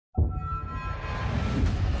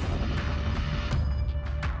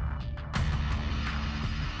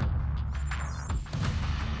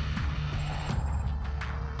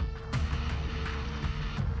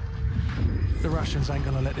Russians ain't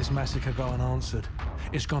gonna let this massacre go unanswered.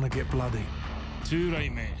 It's gonna get bloody. Too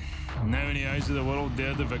right, mate. Now in the eyes of the world,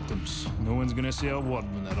 they're the victims. No one's gonna say a word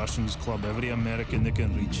when the Russians club every American they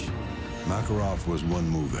can reach. Makarov was one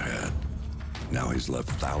move ahead. Now he's left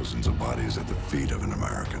thousands of bodies at the feet of an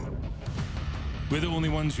American. We're the only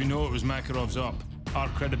ones who know it was Makarov's op. Our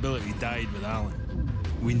credibility died with Allen.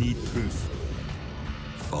 We need proof.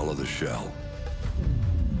 Follow the shell.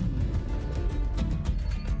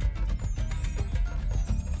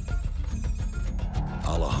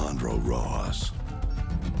 Alejandro Rojas.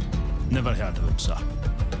 Never heard of him, sir.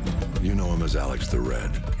 You know him as Alex the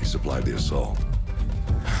Red. He supplied the assault.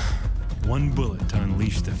 One bullet to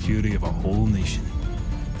unleash the fury of a whole nation.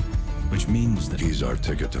 Which means that... He's our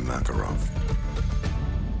ticket to Makarov.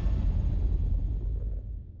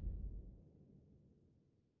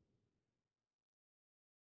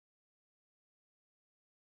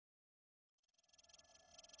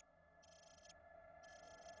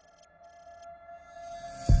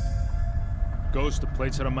 Ghost, the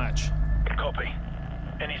plates are a match. Copy.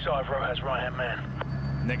 Any sign of Rojas' right-hand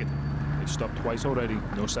man? Negative. They've stopped twice already,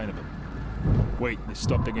 no sign of him. Wait, they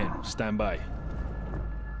stopped again. Stand by.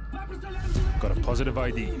 Got a positive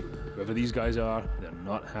ID. Whoever these guys are, they're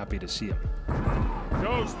not happy to see him.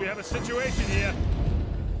 Ghost, we have a situation here.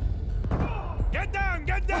 Get down!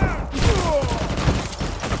 Get down!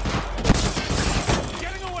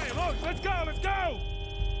 Getting away! Look, let's go! Let's go!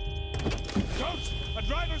 Ghost, a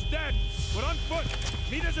driver's dead. We're on foot.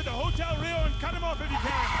 Meet us at the Hotel Rio and cut him off if you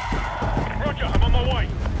can. Roger, I'm on my way.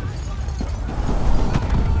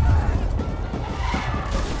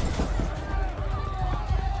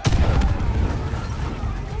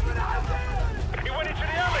 He went into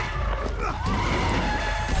the alley.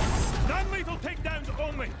 Non-lethal takedowns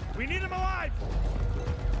only. We need him alive.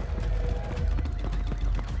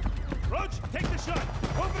 Roach, take the shot.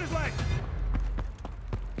 Open his leg.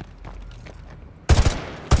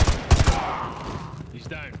 He's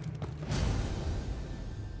down.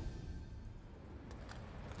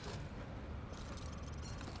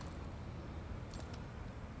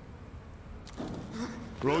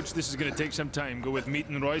 Roach, this is gonna take some time. Go with Meat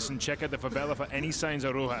and Royce and check out the favela for any signs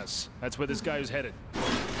of Rojas. That's where this guy is headed.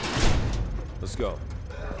 Let's go.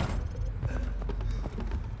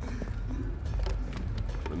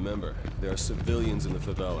 Remember, there are civilians in the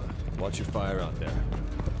favela. Watch your fire out there.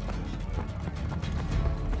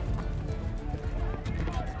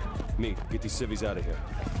 Me, get these civvies out of here.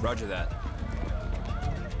 Roger that.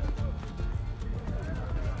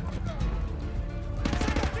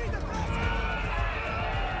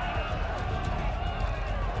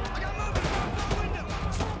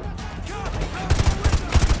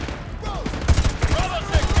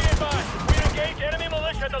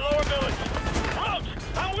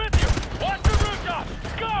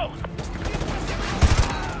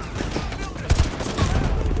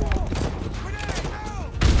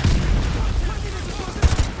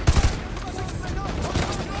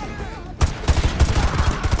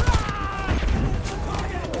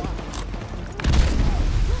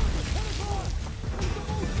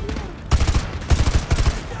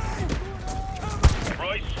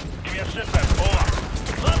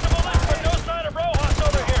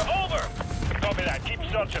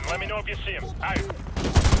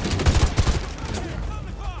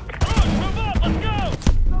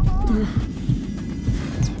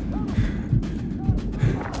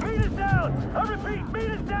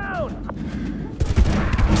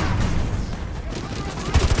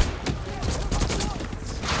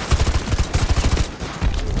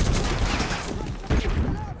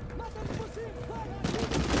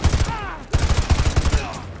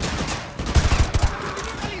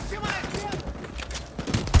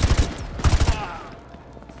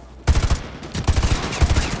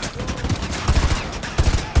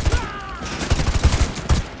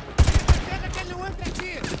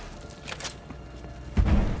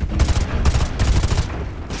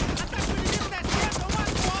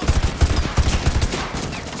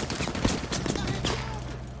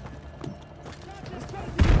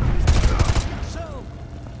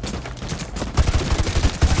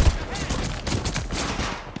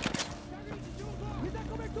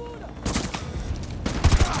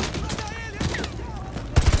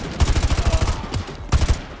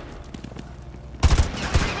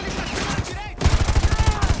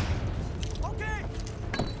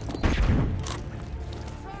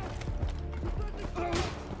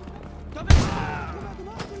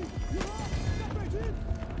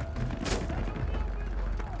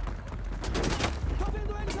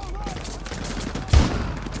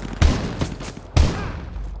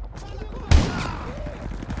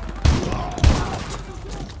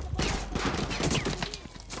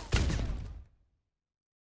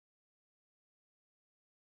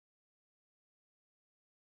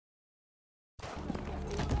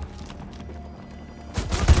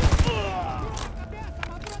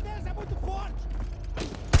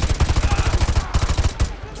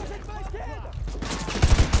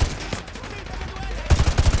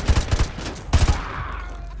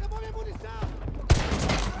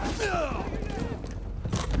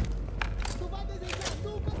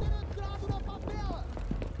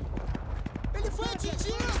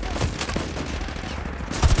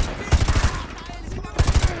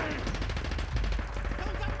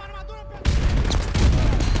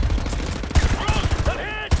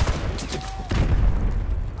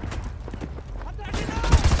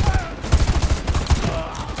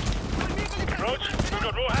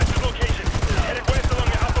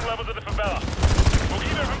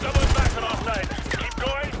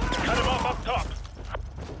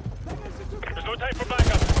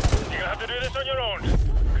 this on your own.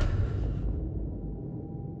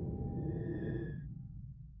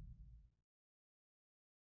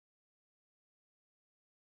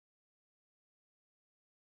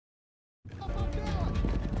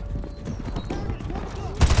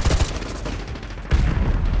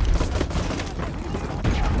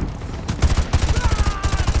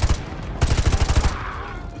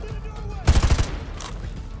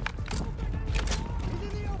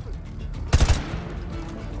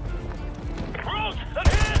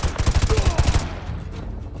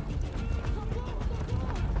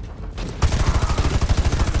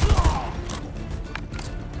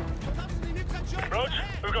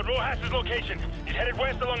 Location. He's headed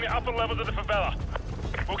west along the upper levels of the favela.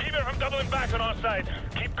 We'll keep him from doubling back on our side.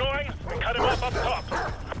 Keep going and cut him off up top.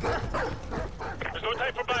 There's no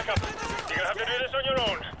time for backup. You're gonna have to do this on your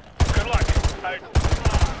own. Good luck. Out.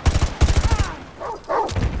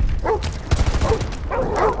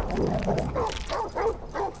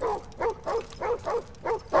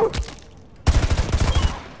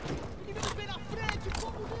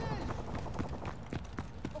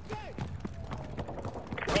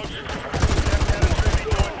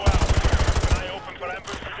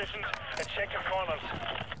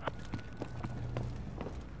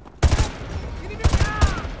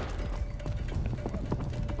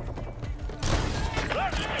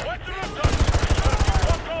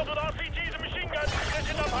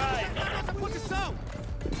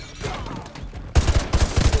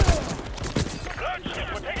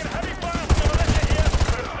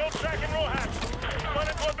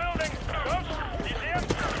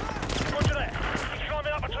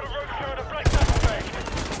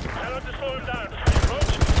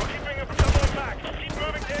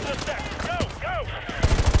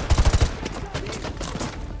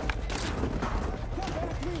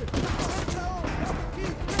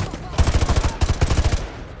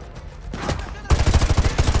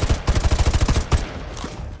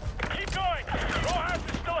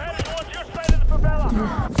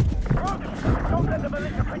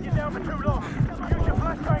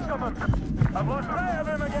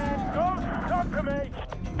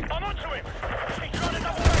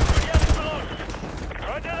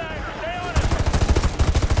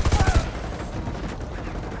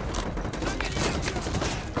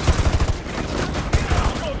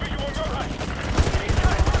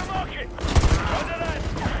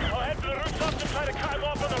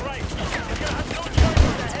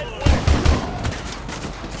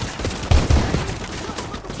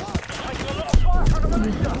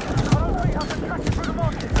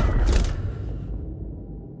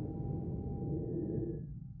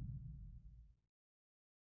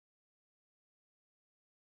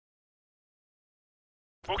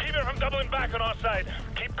 We'll keep him from doubling back on our side.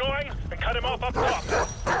 Keep going and cut him off up top.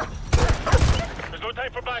 There's no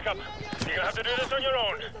time for backup. You're gonna have to do this on your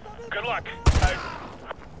own. Good luck. Out.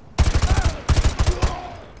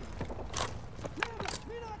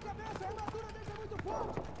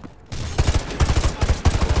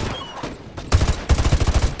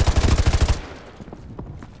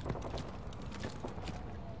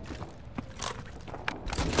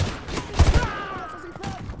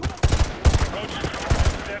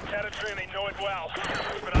 And they know it well.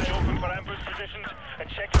 Keep an eye open for ambush positions and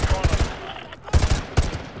check your corners.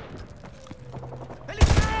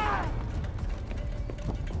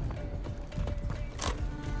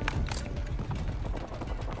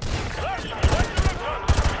 Lurch, watch the root guns.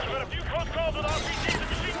 You've got a few close calls with RPGs and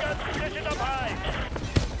machine guns positioned up high.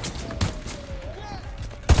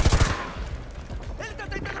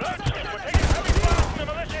 Lurch, we're taking heavy fire from the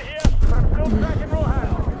militia here, but I'm still tracking Rohan.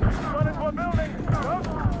 Run into a building.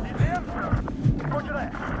 Roger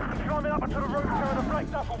that. He's climbing up onto the roof carrying a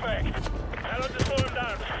black duffel bag. Now let's just slow him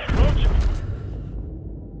down. Roach.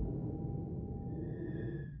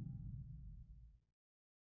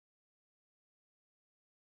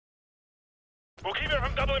 We'll keep him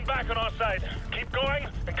from doubling back on our side. Keep going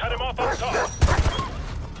and cut him off up top.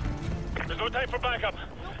 There's no time for backup.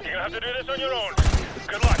 You're gonna have to do this on your own.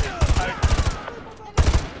 Good luck. Out.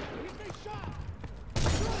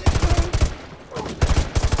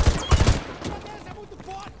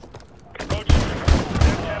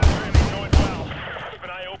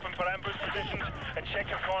 And check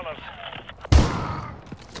your corners.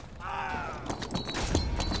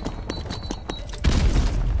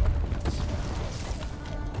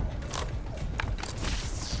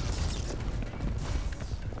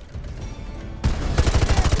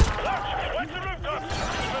 Watch the roof guns.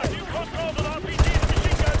 You've got a few close calls with RPGs and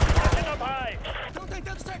machine guns positioned up high. Não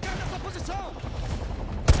tentando cercar nossa posição.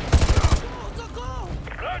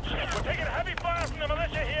 Lurch, we're taking heavy fire from the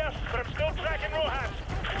militia here, but I'm still tracking Rohan.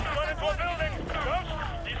 Run into a building.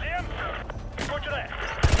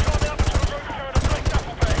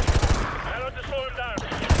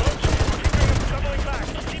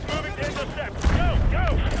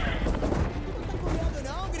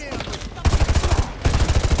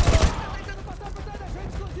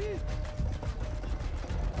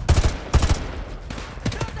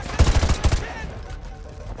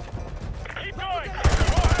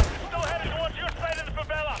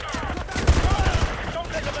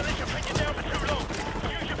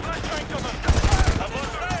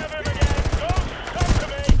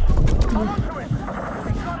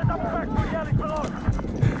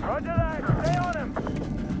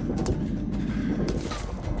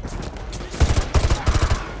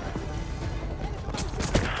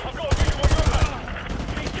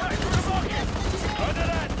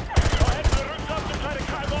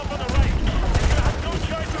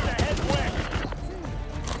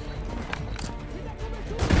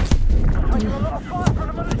 You're a lot far from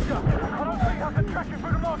the militia. I don't think I can track you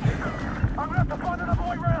through the market. I'm gonna have to find another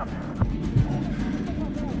way round.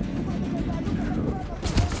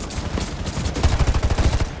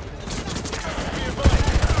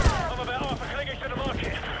 I'm about half a clinging to the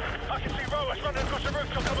market. I can see rowers running across the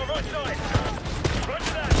rooftop on the right side.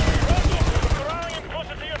 Roger that. We're corralling him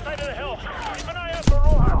closer to your side of the hill. Keep an eye out for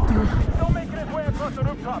Rojas. Still making his way across the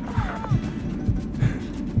rooftop.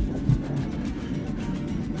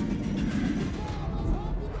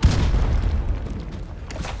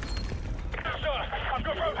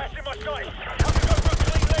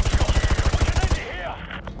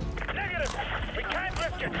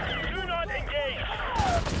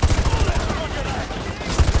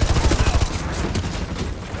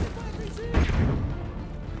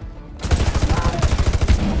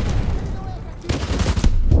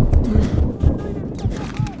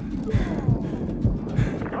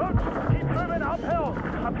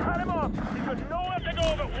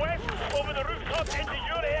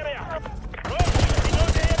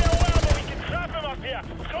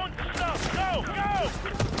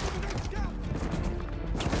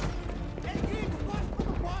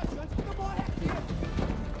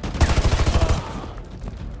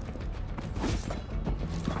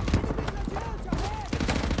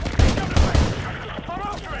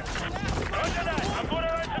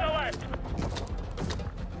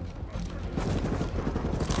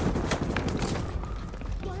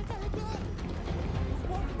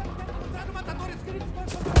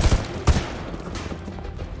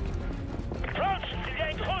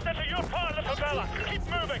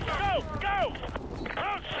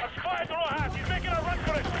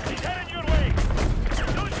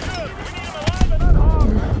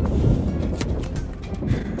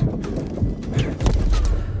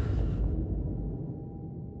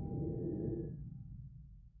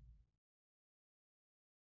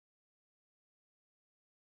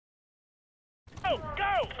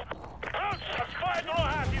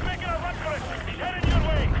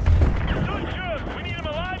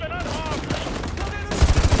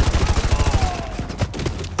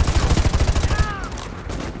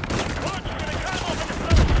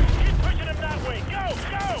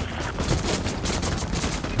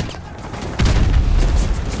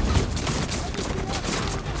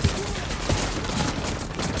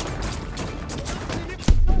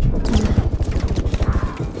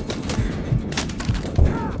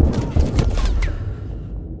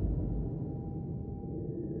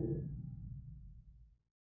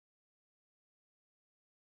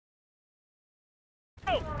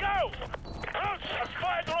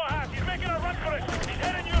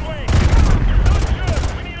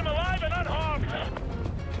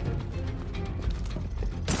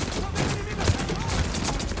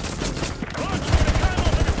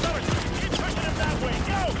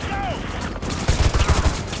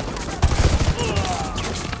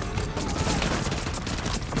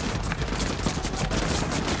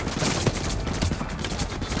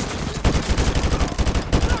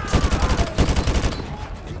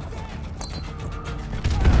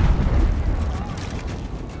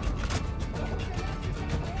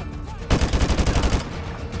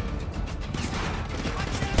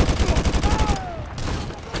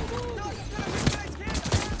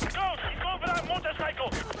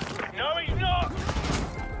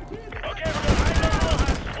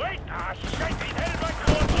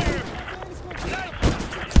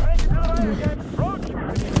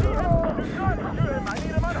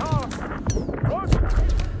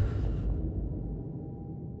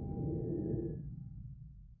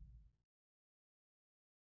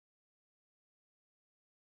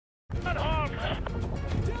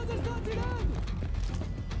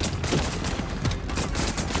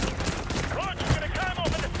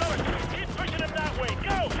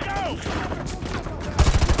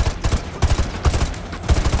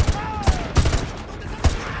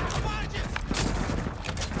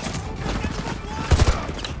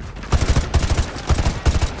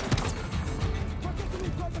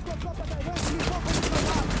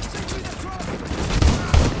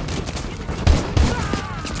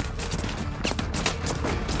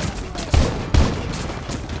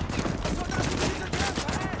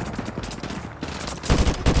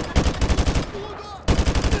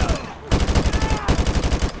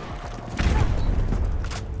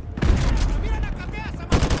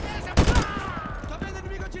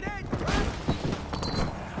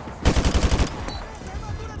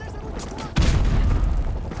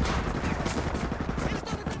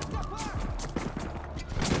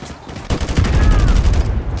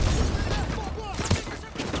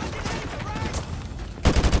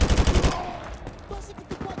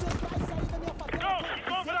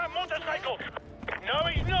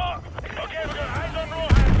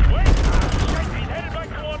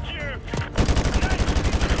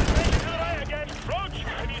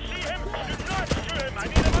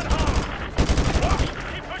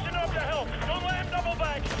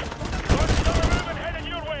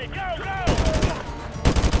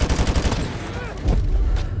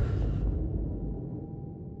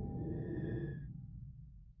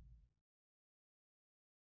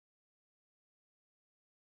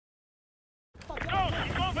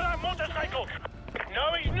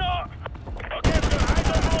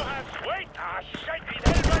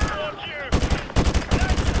 towards you.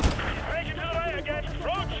 He's breaking to the right again.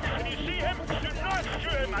 Roach, can you see him? Do not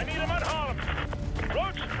shoot him. I need him unharmed.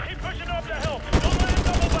 Roach, keep pushing up the hill. Don't let him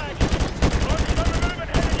double back. Roach, some movement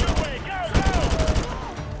headed your way. Go, go!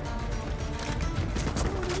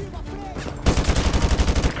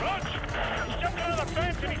 Roach, he's jumping over the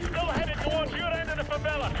fence and he's still headed towards your end of the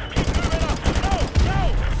favela. Keep moving up. Go, go!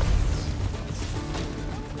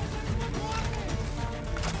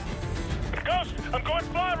 Ghost, I'm going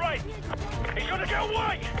far right. He's gonna get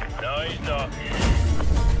away. No, he's not.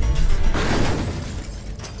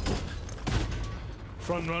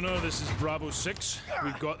 Front runner, this is Bravo 6.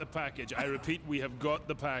 We've got the package. I repeat, we have got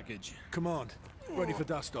the package. Command, ready for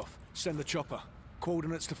dust-off. Send the chopper.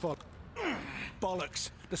 Coordinates to follow.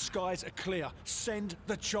 Bollocks! The skies are clear. Send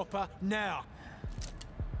the chopper now!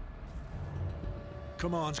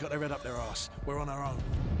 Command's got their head up their ass. We're on our own.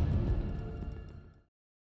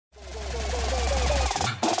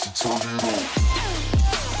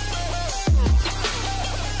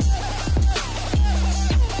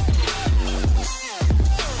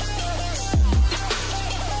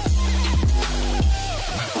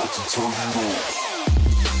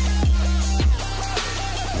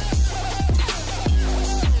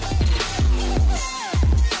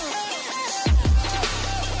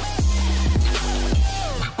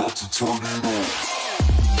 Tornado.